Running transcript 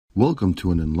Welcome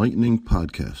to an enlightening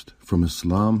podcast from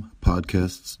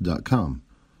IslamPodcasts.com.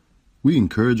 We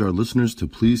encourage our listeners to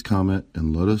please comment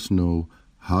and let us know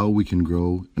how we can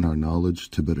grow in our knowledge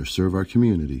to better serve our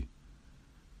community.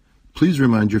 Please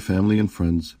remind your family and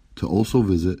friends to also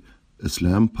visit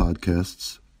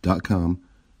IslamPodcasts.com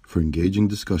for engaging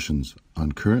discussions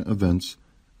on current events,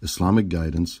 Islamic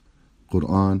guidance,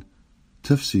 Quran,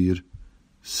 tafsir,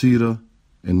 seerah,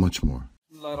 and much more.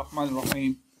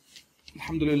 Bismillahirrahmanirrahim.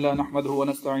 Alhamdulillah, nahmaduhu wa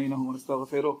nasta'inuhu wa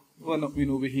nastaghfiruh wa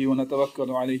nu'minu bihi wa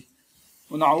natawakkalu alayh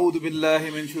wa na'udhu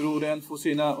billahi min shururi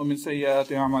anfusina wa min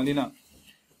sayyiati a'malina.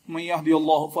 Man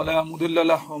yahdihillahu fala mudilla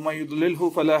lahu wa man yudlilhu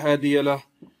fala hadiya lahu.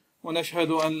 Wa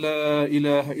nashhadu an la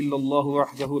ilaha illa Allah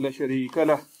wahdahu la sharika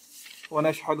lahu wa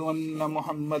nashhadu anna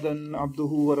Muhammadan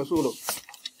abduhu wa rasuluh.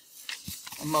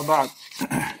 Amma ba'd.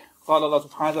 قال الله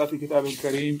سبحانه في كتابه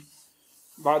الكريم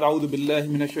بعد أعوذ بالله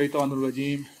من الشيطان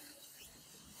الرجيم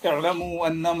اعلموا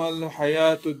أنما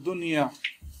الحياة الدنيا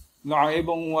لعب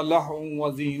ولهو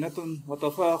وزينة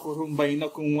وتفاخر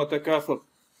بينكم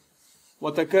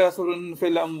وتكاثر في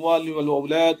الأموال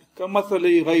والأولاد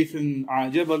كمثل غيث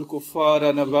أعجب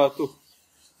الكفار نباته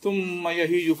ثم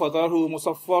يهيج فتره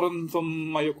مصفرا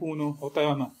ثم يكون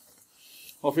حطاما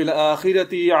وفي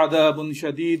الآخرة عذاب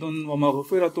شديد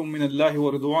ومغفرة من الله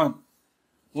ورضوان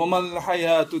وما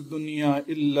الحياة الدنيا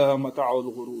إلا متاع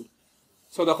الغرور.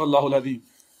 صدق الله العظيم.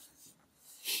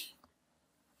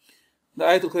 The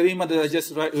ayat al-Kareemah that I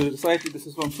just recited, this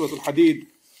is from Surah Al-Hadid,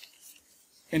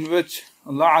 in which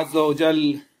Allah Azza wa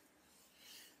Jal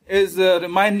is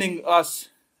reminding us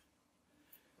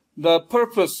the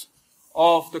purpose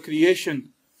of the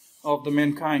creation of the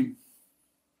mankind.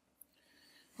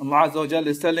 Allah Azza wa Jal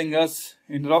is telling us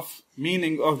in rough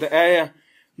meaning of the ayah,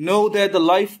 know that the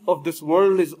life of this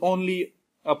world is only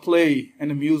a play and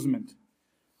amusement,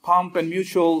 pomp and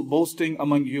mutual boasting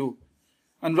among you,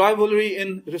 and rivalry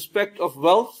in respect of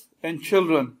wealth and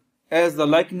children, as the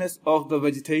likeness of the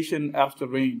vegetation after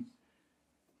rain.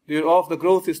 Thereof the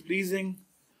growth is pleasing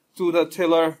to the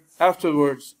tiller,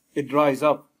 afterwards it dries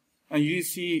up, and you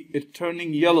see it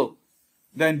turning yellow,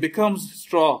 then becomes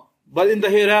straw. But in the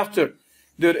hereafter,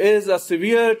 there is a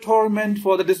severe torment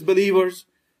for the disbelievers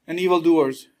and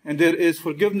evildoers, and there is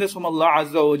forgiveness from Allah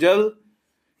Azza wa Jal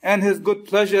and His good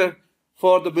pleasure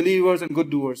for the believers and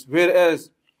good doers, whereas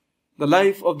the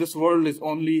life of this world is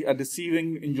only a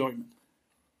deceiving enjoyment.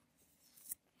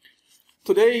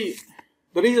 Today,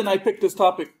 the reason I picked this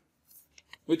topic,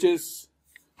 which is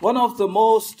one of the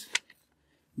most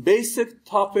basic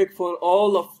topic for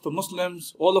all of the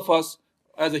Muslims, all of us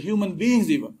as a human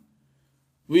beings even,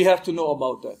 we have to know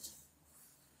about that,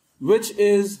 which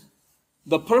is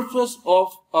the purpose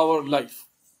of our life.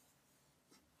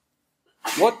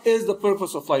 What is the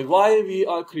purpose of life? Why we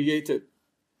are created?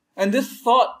 And this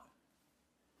thought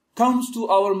comes to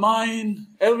our mind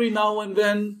every now and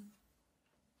then,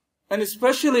 and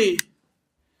especially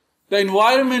the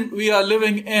environment we are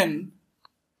living in.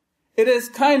 It is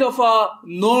kind of a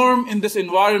norm in this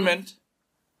environment.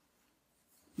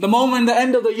 The moment the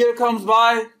end of the year comes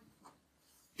by,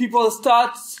 people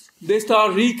start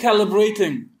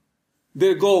recalibrating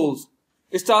their goals.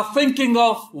 They start thinking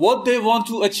of what they want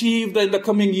to achieve in the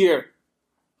coming year.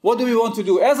 What do we want to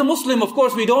do? As a Muslim, of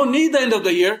course, we don't need the end of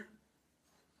the year.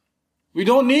 We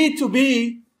don't need to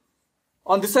be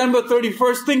on December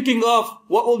 31st thinking of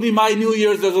what will be my New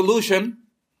Year's resolution.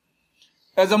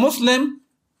 As a Muslim,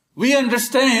 we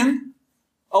understand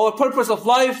our purpose of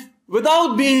life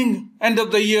without being end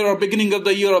of the year or beginning of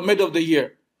the year or mid of the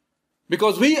year.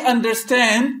 Because we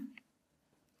understand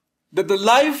that the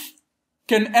life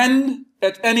can end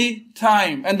at any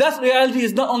time. And that reality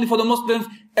is not only for the Muslims,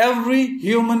 every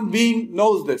human being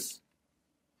knows this.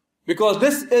 Because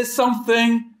this is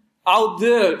something out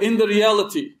there in the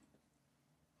reality.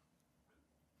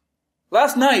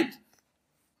 Last night,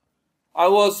 I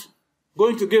was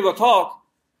going to give a talk,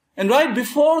 and right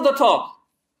before the talk,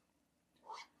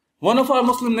 one of our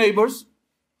Muslim neighbors,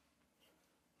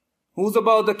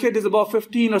 the kid is about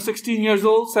 15 or 16 years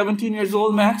old, 17 years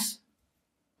old max,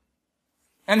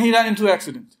 and he ran into an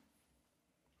accident.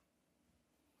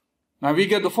 Now we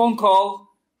get the phone call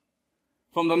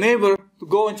from the neighbor to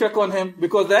go and check on him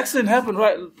because the accident happened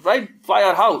right by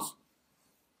our house.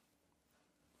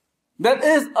 That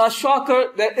is a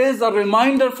shocker. That is a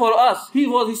reminder for us. He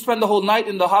spent the whole night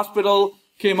in the hospital,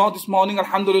 came out this morning,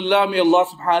 alhamdulillah, may Allah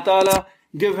subhanahu wa ta'ala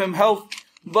give him health.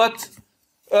 But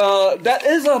that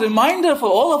is a reminder for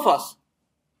all of us.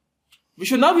 We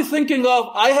should not be thinking of,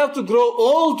 I have to grow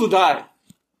old to die.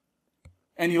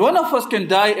 Any one of us can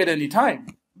die at any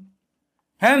time.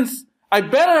 Hence, I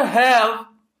better have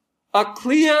a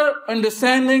clear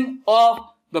understanding of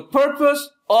the purpose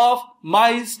of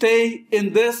my stay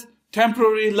in this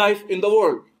temporary life in the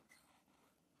world.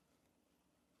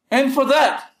 And for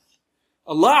that,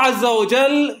 Allah Azza wa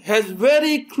Jal has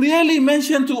very clearly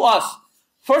mentioned to us,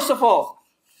 first of all,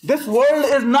 this world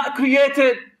is not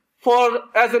created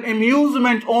as an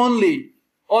amusement only,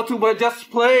 or to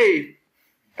just play.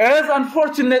 As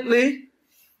unfortunately,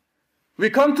 we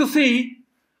come to see,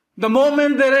 the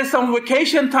moment there is some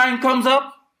vacation time comes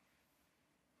up,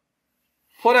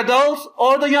 for adults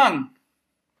or the young,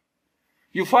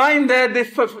 you find that they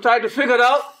try to figure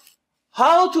out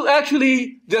how to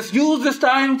actually just use this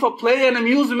time for play and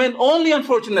amusement only,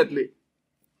 unfortunately.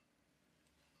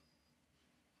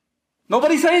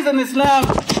 Nobody says in Islam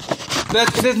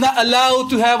that it is not allowed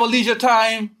to have a leisure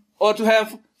time or to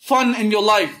have fun in your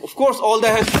life. Of course, all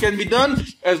that can be done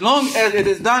as long as it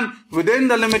is done within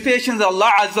the limitations that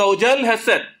Allah Azza wa Jal has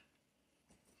set.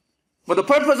 But the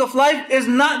purpose of life is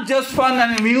not just fun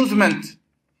and amusement.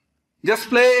 Just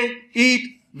play,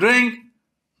 eat, drink,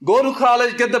 go to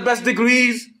college, get the best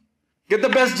degrees, get the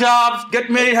best jobs, get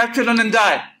married, have children, and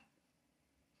die.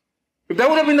 If that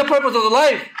would have been the purpose of the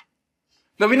life,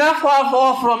 then we're not far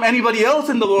off from anybody else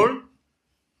in the world.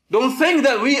 Don't think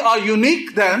that we are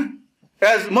unique then,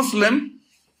 as Muslim.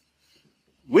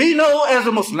 We know as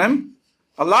a Muslim,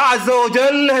 Allah Azza wa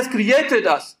Jal has created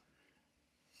us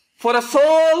for the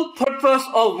sole purpose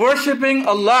of worshipping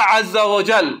Allah Azza wa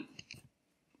Jal.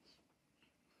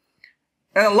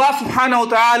 And Allah Subhanahu wa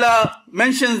Ta'ala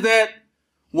mentions that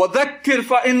وَذَكِّرْ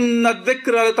فَإِنَّ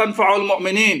الذِّكْرَ لَتَنْفَعُ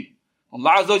الْمُؤْمِنِينَ.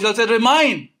 Allah Azza wa Jal said,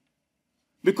 remind.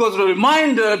 Because the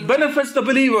reminder benefits the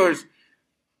believers.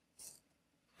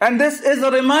 And this is a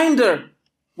reminder.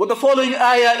 What the following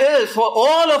ayah is for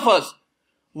all of us.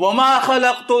 وَمَا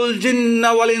خَلَقْتُ الْجِنَّ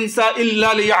وَالْإِنسَ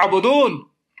إِلَّا لِيَعْبُدُونَ.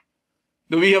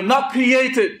 That we have not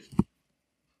created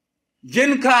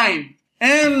jinn kind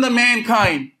and the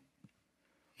mankind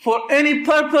for any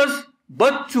purpose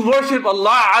but to worship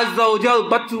Allah Azza wa Jal,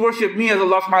 but to worship me, as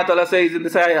Allah Subhanahu wa Ta'ala says in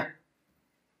this ayah.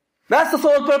 That's the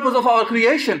sole purpose of our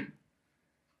creation.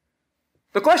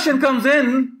 The question comes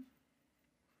in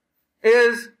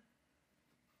is,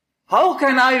 how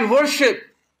can I worship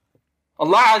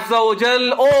Allah Azza wa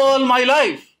Jal all my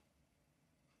life?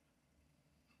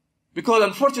 Because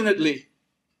unfortunately,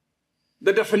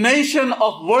 the definition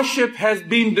of worship has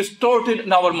been distorted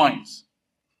in our minds.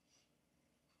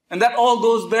 And that all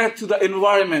goes back to the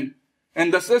environment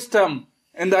and the system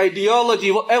and the ideology,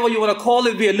 whatever you want to call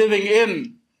it, we are living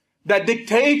in, that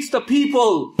dictates the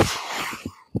people.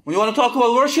 When you want to talk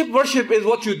about worship, worship is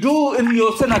what you do in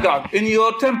your synagogue, in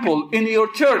your temple, in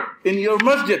your church, in your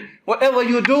masjid. Whatever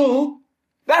you do,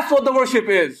 that's what the worship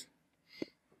is.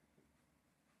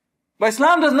 But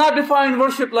Islam does not define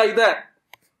worship like that.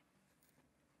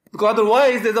 Because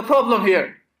otherwise there's a problem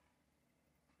here.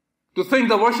 To think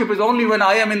that worship is only when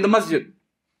I am in the masjid.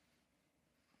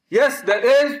 Yes, that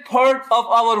is part of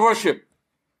our worship.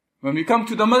 When we come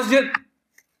to the masjid,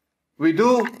 we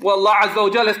do what Allah Azza wa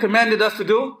Jalla has commanded us to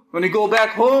do. When we go back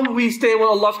home, we stay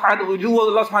what Allah Subhanahu wa Ta'ala, we do what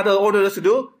Allah Subhanahu wa Ta'ala ordered us to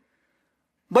do.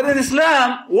 But in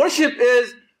Islam, worship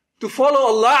is to follow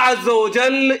Allah Azza wa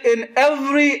Jalla in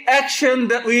every action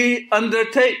that we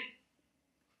undertake.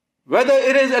 Whether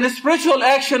it is a spiritual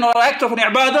action or act of an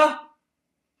ibadah,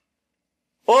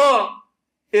 or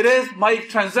it is my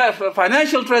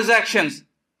financial transactions,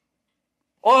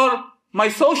 or my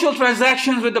social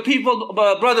transactions with the people,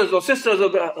 brothers or sisters, or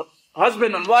the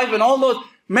husband and wife, and all those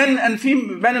men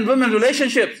and women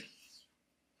relationships,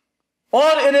 or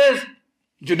it is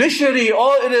judiciary,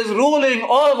 or it is ruling,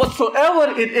 or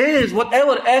whatsoever it is,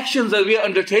 whatever actions that we are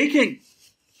undertaking,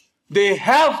 they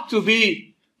have to be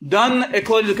done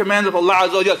according to the commands of Allah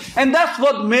Azza wa Jal. And that's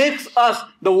what makes us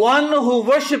the one who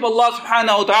worship Allah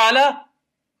Subhanahu wa Ta'ala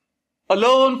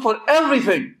alone for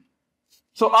everything.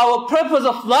 So our purpose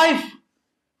of life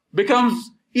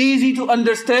becomes easy to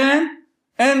understand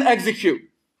and execute.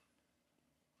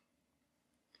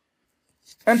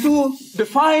 And to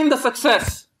define the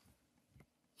success,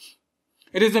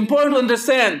 it is important to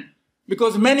understand,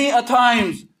 because many a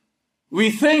times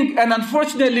we think, and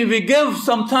unfortunately we give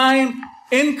sometimes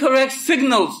incorrect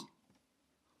signals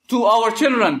to our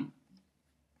children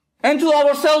and to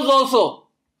ourselves also.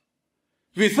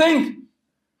 We think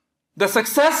the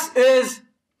success is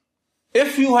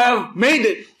if you have made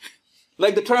it,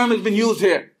 like the term has been used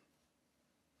here.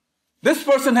 This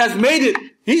person has made it,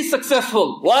 he's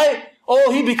successful. Why?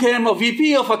 Oh, he became a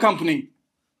VP of a company.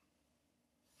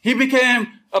 He became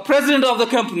a president of the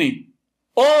company.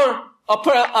 Or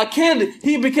a kid,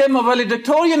 he became a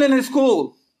valedictorian in his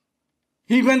school.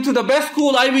 He went to the best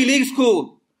school, Ivy League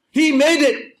school. He made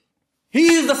it.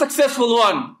 He is the successful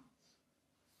one.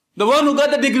 The one who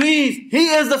got the degrees, he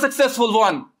is the successful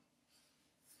one.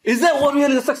 Is that what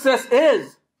really the success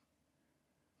is?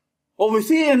 What we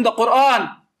see in the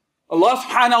Quran, Allah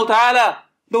subhanahu wa ta'ala,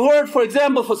 the word, for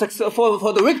example, for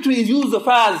the victory is used of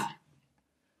as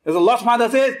Allah subhanahu wa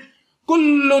ta'ala says,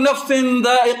 كُلُّ نَفْسٍ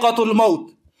ذَائِقَةُ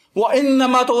الْمَوْتِ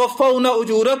وَإِنَّمَا تُوَفَّوْنَ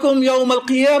أُجُورَكُمْ يَوْمَ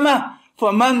الْقِيَامَةِ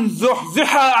فَمَنْ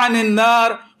زُحْزِحَ عَنِ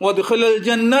النَّارِ وَدُخِلَ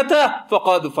الْجَنَّةَ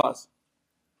فَقَدْ فَازَ.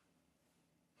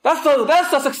 That's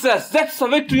the success. That's the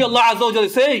victory Allah Azza wa Jalla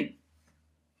is saying.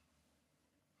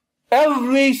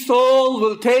 Every soul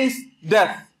will taste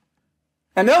death.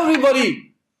 And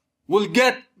everybody will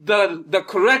get the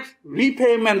correct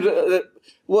repayment, the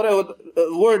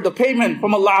payment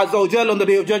from Allah Azza wa Jalla on the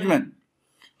Day of Judgment.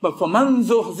 But فَمَنْ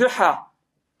زُحْزِحَ,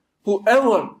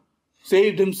 whoever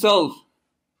saved himself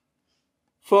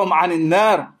from عَنِ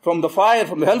النَّارِ, from the fire,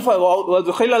 from the hellfire,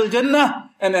 وَدُخِلَ الْجَنَّةِ,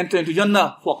 and enter into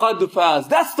Jannah, فَقَدْ فَازَ.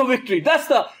 That's the victory.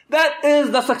 That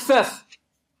is the success.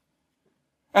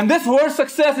 And this word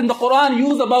success in the Quran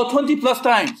used about 20 plus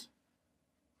times.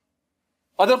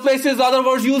 Other places, other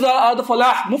words used are the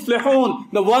falah,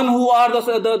 muflihun, the one who are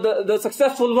the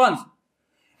successful ones.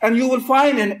 And you will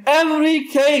find in every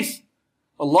case,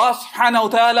 Allah subhanahu wa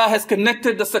ta'ala has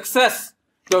connected the success,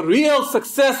 the real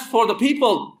success for the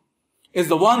people is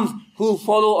the ones who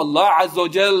follow Allah Azza wa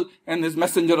Jal and His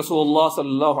Messenger Rasulullah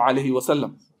sallallahu alayhi wa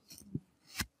sallam.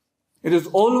 It is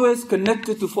always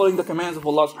connected to following the commands of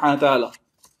Allah subhanahu wa ta'ala.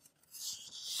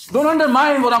 Don't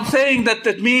undermine what I'm saying,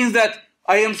 that means that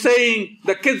I am saying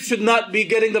the kids should not be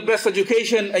getting the best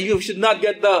education and you should not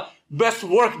get the best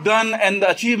work done and the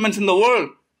achievements in the world.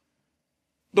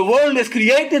 The world is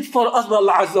created for us by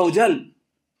Allah Azza wa Jal.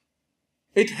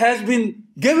 It has been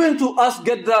given to us,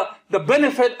 get the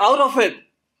benefit out of it.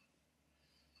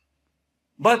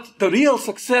 But the real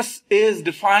success is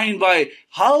defined by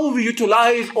how we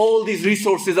utilize all these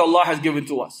resources Allah has given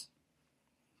to us.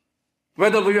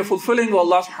 Whether we are fulfilling what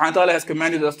Allah subhanahu wa ta'ala has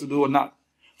commanded us to do or not.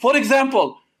 For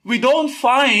example, we don't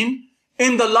find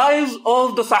in the lives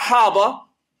of the Sahaba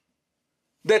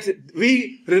that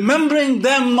we remembering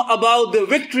them about the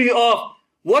victory of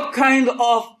what kind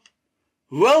of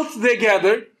wealth they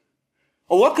gathered,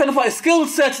 or what kind of skill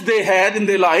sets they had in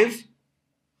their lives,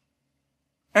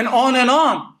 and on and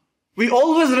on. We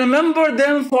always remember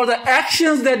them for the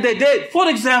actions that they did. For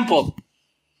example,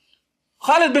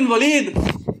 Khalid bin Walid,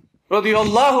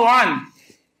 radiyallahu an,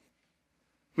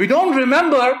 we don't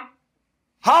remember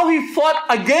how he fought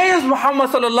against Muhammad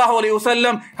sallallahu alayhi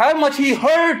wasallam, how much he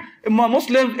hurt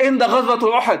Muslims in the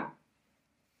Ghazwatul Uhud.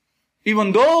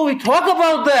 Even though we talk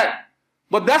about that,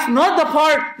 but that's not the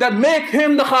part that make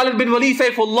him the Khalid bin Walid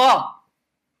Saifullah.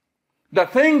 The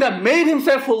thing that made him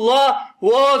Saifullah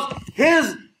was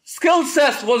his skill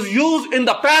set was used in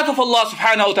the path of Allah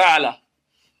subhanahu wa ta'ala.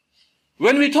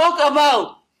 When we talk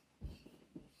about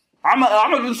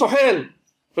Amr bin Suhail,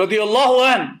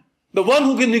 radiyallahu an, the one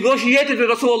who negotiated with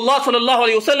Rasulullah sallallahu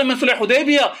alayhi wa sallam in Sulh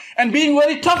Hudaybiyah, and being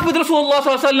very tough with Rasulullah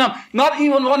sallallahu alayhi wa sallam, not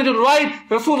even wanting to write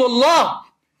Rasulullah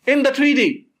in the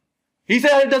treaty. He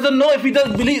said he doesn't know if he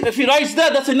doesn't believe, if he writes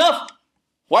that, that's enough.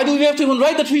 Why do we have to even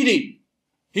write the treaty?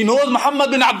 He knows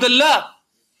Muhammad bin Abdullah.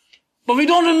 But we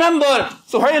don't remember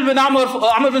Suhail bin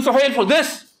Amr bin Suhail for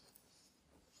this.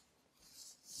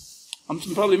 I'm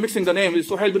probably mixing the name. It's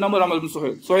Suhail bin Amr, Amr bin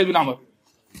Suhail. Suhail bin Amr.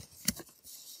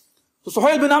 So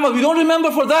Suhail bin Amr, we don't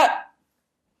remember for that.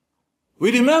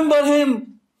 We remember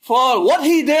him for what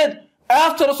he did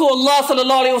after Rasulullah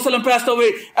sallallahu alayhi wa sallam passed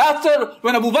away. After,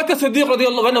 when Abu Bakr Siddiq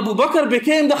radiallahu, when Abu Bakr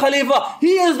became the Khalifa,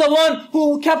 he is the one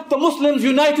who kept the Muslims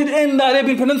united in the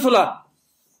Arabian Peninsula.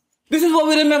 This is what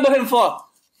we remember him for.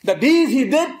 The deeds he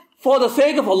did for the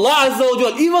sake of Allah Azza wa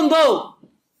Jal, even though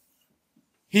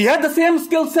he had the same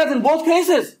skill set in both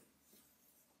cases.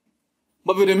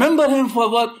 But we remember him for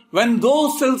what? When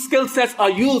those skill sets are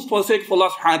used for the sake of Allah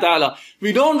subhanahu wa ta'ala.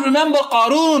 We don't remember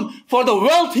Qarun for the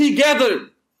wealth he gathered.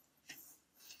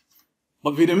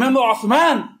 But we remember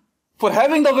Uthman for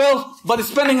having the wealth but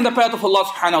spending in the path of Allah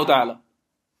subhanahu wa ta'ala.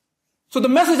 So the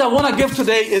message I want to give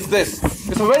today is this.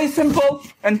 It's very simple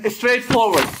and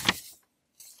straightforward.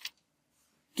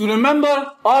 To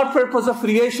remember our purpose of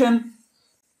creation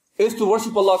is to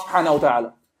worship Allah subhanahu wa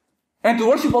ta'ala. And to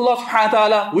worship Allah subhanahu wa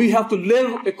ta'ala, we have to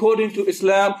live according to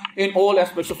Islam in all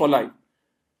aspects of our life.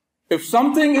 If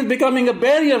something is becoming a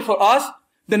barrier for us,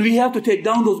 then we have to take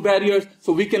down those barriers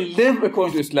so we can live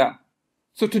according to Islam.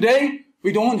 So today,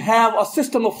 we don't have a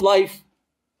system of life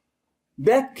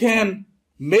that can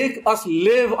make us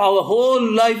live our whole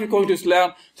life according to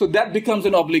Islam. So that becomes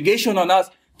an obligation on us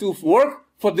to work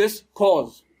for this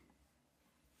cause.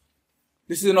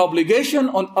 This is an obligation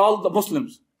on all the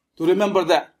Muslims to remember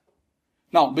that.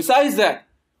 Now, besides that,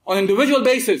 on an individual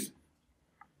basis,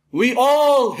 we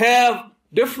all have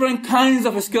different kinds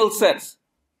of skill sets.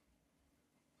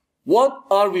 What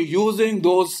are we using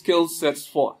those skill sets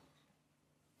for?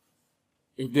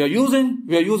 If we are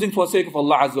using for the sake of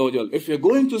Allah Azza wa Jal. If we are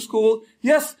going to school,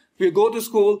 yes, we go to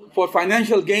school for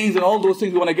financial gains and all those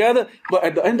things we want to gather. But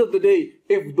at the end of the day,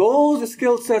 if those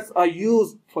skill sets are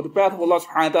used for the path of Allah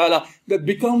Subhanahu wa Ta'ala, that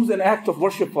becomes an act of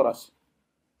worship for us.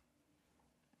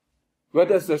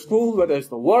 Whether it's the school, whether it's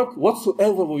the work,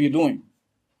 whatsoever we're doing.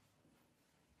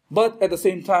 But at the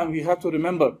same time, we have to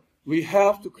remember, we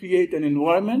have to create an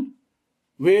environment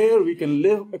where we can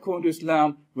live according to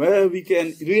Islam, where we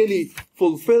can really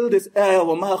fulfill this ayah,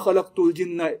 وَمَا خَلَقْتُ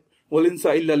الْجِنَّ وَالْإِنسَ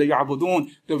إِلَّا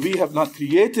لِيَعْبُدُونَ, that we have not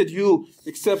created you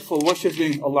except for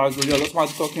worshipping Allah Azza wa Jalla. That's what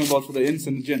I'm talking about for the ins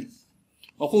and the jinn.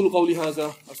 أقول قولي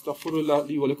هذا أستغفر الله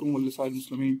لي ولكم ولسائر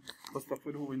المسلمين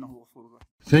فاستغفروه إنه غفور رحيم.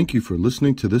 Thank you for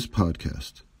listening to this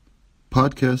podcast.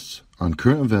 Podcasts on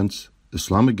current events,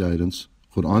 Islamic guidance,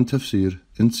 Quran tafsir,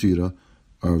 and seerah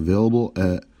are available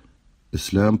at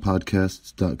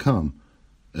islampodcasts.com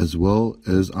as well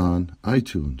as on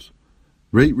iTunes.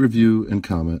 Rate, review, and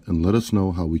comment, and let us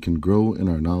know how we can grow in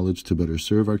our knowledge to better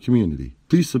serve our community.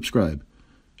 Please subscribe,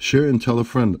 share, and tell a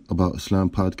friend about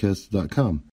islampodcasts.com.